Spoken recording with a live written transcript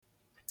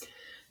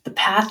The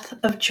path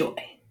of joy.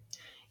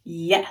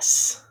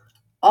 Yes,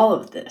 all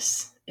of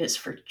this is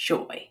for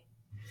joy.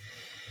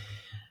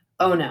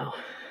 Oh no,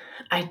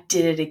 I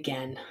did it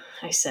again,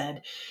 I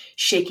said,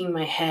 shaking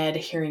my head,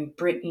 hearing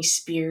Britney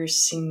Spears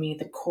sing me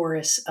the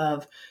chorus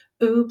of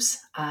Oops,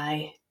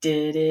 I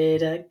Did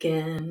It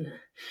Again,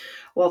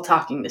 while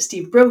talking to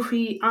Steve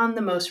Brophy on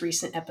the most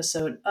recent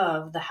episode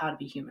of the How to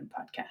Be Human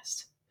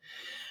podcast.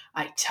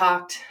 I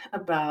talked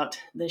about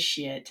the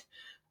shit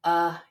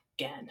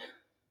again.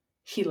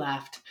 He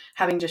laughed,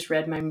 having just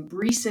read my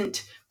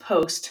recent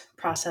post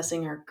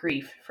processing our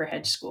grief for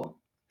hedge school.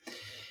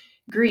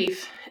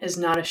 Grief is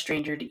not a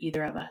stranger to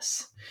either of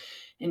us.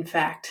 In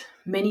fact,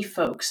 many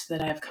folks that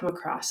I have come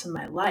across in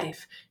my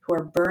life who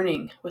are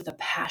burning with a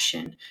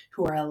passion,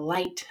 who are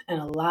alight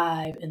and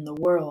alive in the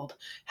world,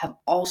 have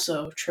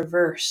also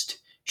traversed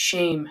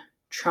shame,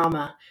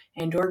 trauma,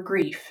 and or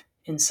grief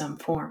in some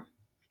form.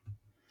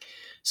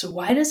 So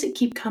why does it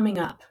keep coming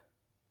up?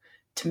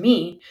 To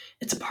me,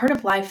 it's a part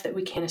of life that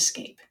we can't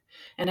escape,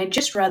 and I'd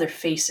just rather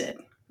face it,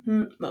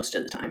 most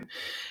of the time,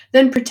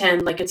 than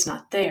pretend like it's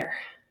not there.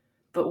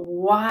 But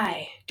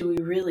why do we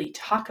really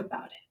talk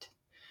about it?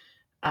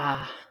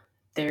 Ah,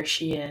 there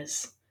she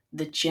is,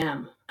 the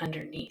gem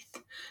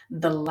underneath,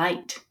 the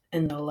light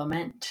in the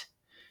lament,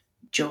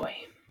 joy.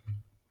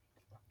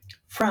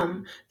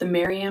 From the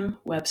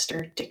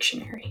Merriam-Webster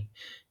Dictionary,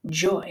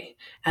 joy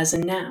as a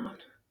noun.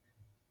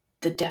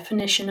 The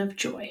definition of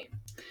joy.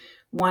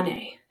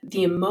 1a.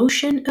 The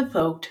emotion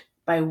evoked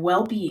by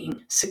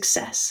well-being,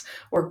 success,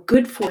 or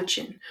good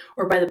fortune,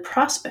 or by the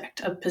prospect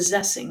of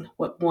possessing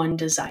what one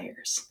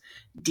desires.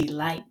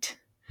 Delight.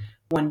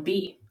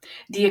 1b.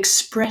 The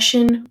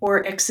expression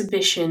or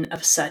exhibition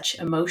of such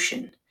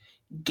emotion.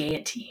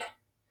 Gaiety.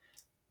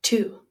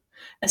 2.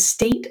 A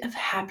state of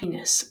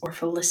happiness or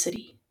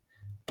felicity.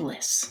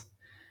 Bliss.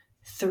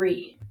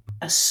 3.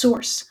 A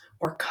source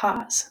or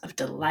cause of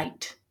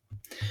delight.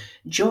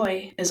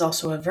 Joy is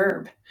also a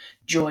verb.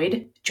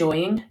 Joyed,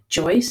 joying,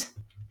 joys.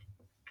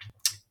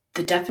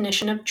 The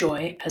definition of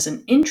joy as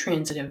an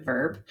intransitive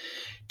verb,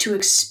 to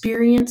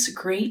experience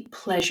great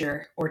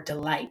pleasure or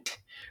delight,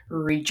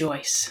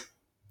 rejoice.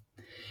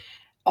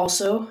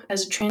 Also,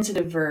 as a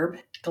transitive verb,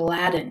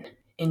 gladden,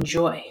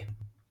 enjoy.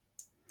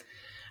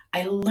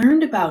 I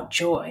learned about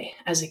joy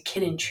as a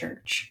kid in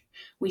church.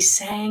 We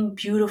sang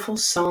beautiful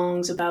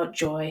songs about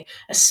joy,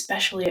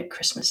 especially at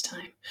Christmas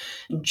time.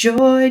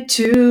 Joy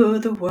to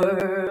the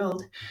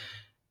world.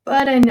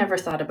 But I never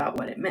thought about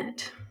what it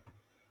meant.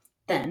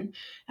 Then,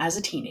 as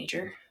a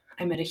teenager,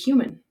 I met a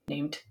human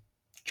named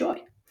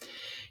Joy.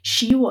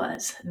 She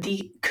was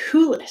the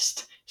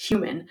coolest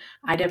human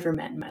I'd ever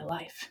met in my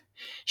life.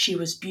 She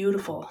was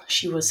beautiful,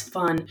 she was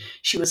fun,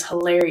 she was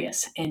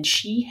hilarious, and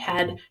she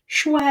had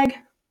swag.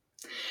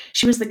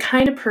 She was the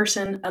kind of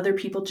person other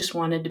people just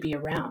wanted to be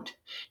around.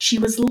 She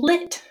was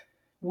lit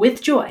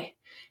with joy,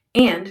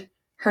 and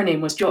her name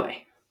was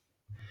Joy.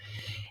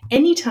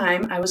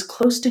 Anytime I was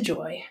close to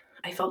Joy,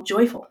 I felt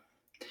joyful.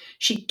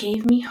 She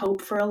gave me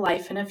hope for a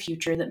life and a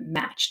future that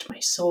matched my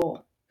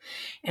soul.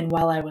 And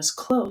while I was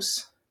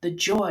close, the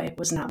joy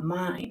was not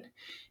mine,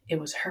 it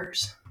was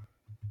hers.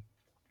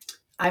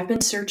 I've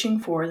been searching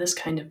for this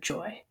kind of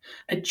joy,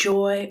 a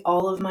joy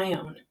all of my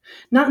own,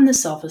 not in the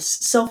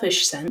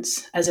selfish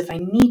sense, as if I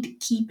need to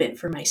keep it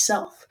for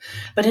myself,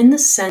 but in the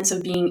sense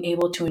of being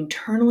able to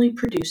internally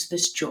produce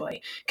this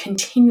joy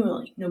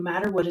continually, no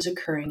matter what is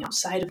occurring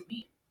outside of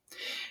me.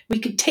 We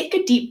could take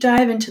a deep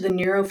dive into the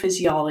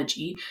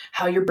neurophysiology,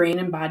 how your brain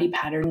and body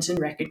patterns and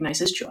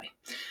recognizes joy.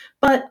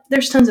 But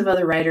there's tons of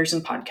other writers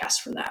and podcasts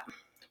for that.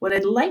 What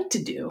I'd like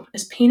to do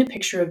is paint a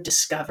picture of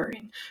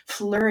discovering,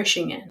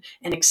 flourishing in,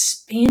 and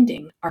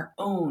expanding our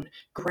own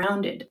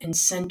grounded and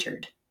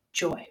centered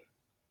joy.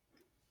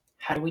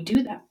 How do we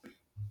do that?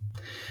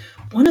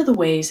 One of the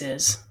ways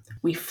is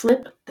we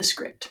flip the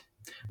script.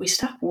 We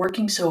stop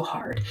working so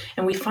hard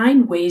and we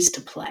find ways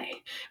to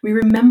play. We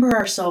remember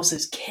ourselves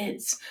as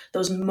kids,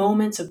 those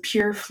moments of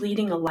pure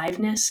fleeting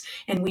aliveness,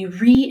 and we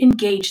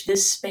re-engage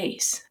this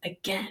space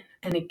again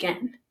and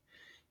again.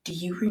 Do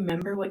you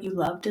remember what you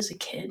loved as a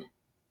kid?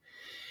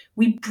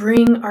 We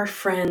bring our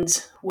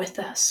friends with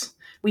us.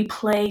 We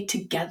play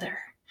together.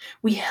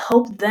 We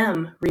help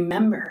them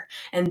remember,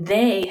 and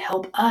they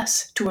help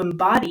us to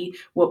embody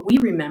what we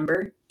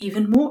remember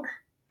even more.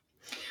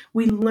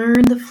 We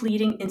learn the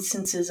fleeting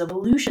instances of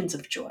illusions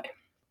of joy.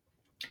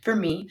 For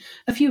me,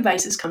 a few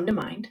vices come to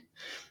mind.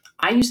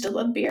 I used to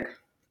love beer.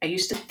 I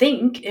used to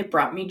think it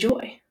brought me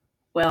joy.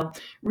 Well,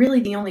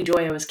 really the only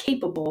joy I was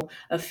capable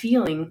of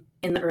feeling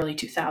in the early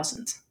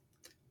 2000s.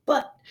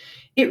 But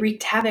it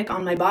wreaked havoc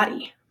on my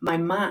body, my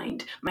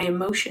mind, my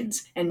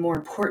emotions, and more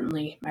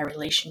importantly, my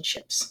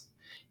relationships.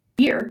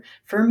 Beer,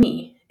 for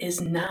me, is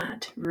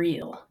not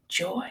real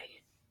joy.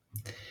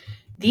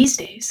 These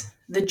days,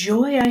 the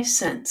joy I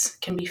sense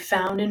can be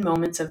found in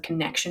moments of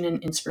connection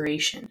and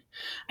inspiration.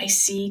 I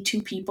see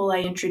two people I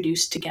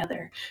introduced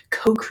together,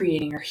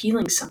 co-creating or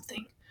healing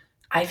something.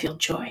 I feel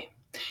joy.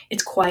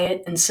 It's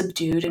quiet and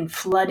subdued and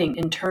flooding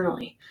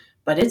internally,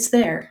 but it's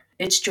there,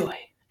 it's joy,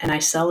 and I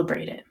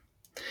celebrate it.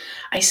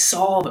 I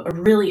solve a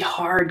really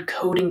hard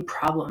coding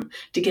problem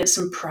to get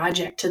some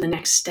project to the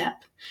next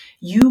step.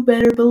 You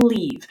better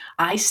believe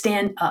I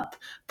stand up,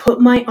 put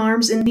my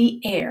arms in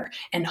the air,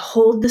 and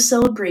hold the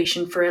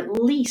celebration for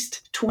at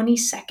least 20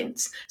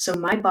 seconds so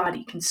my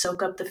body can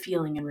soak up the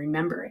feeling and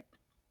remember it.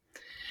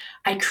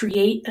 I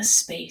create a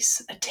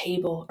space, a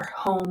table, or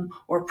home,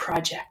 or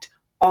project,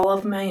 all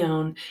of my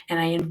own, and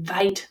I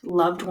invite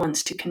loved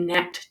ones to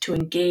connect, to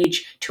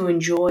engage, to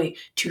enjoy,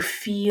 to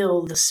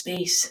feel the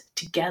space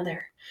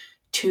together,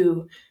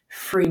 to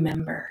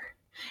remember.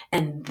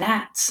 And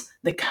that's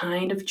the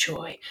kind of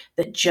joy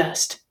that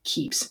just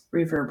keeps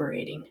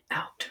reverberating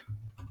out.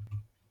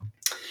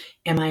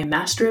 Am I a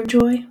master of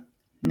joy?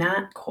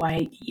 Not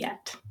quite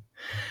yet.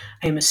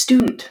 I am a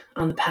student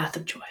on the path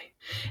of joy,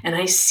 and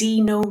I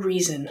see no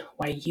reason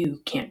why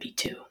you can't be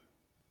too.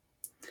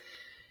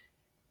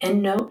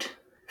 End note,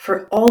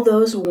 for all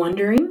those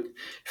wondering,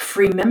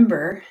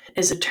 Freemember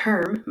is a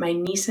term my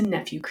niece and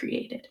nephew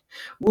created.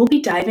 We'll be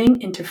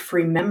diving into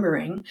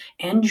Freemembering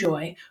and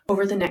joy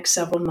over the next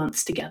several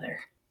months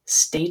together.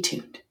 Stay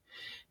tuned.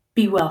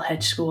 Be well,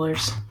 hedge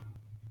schoolers.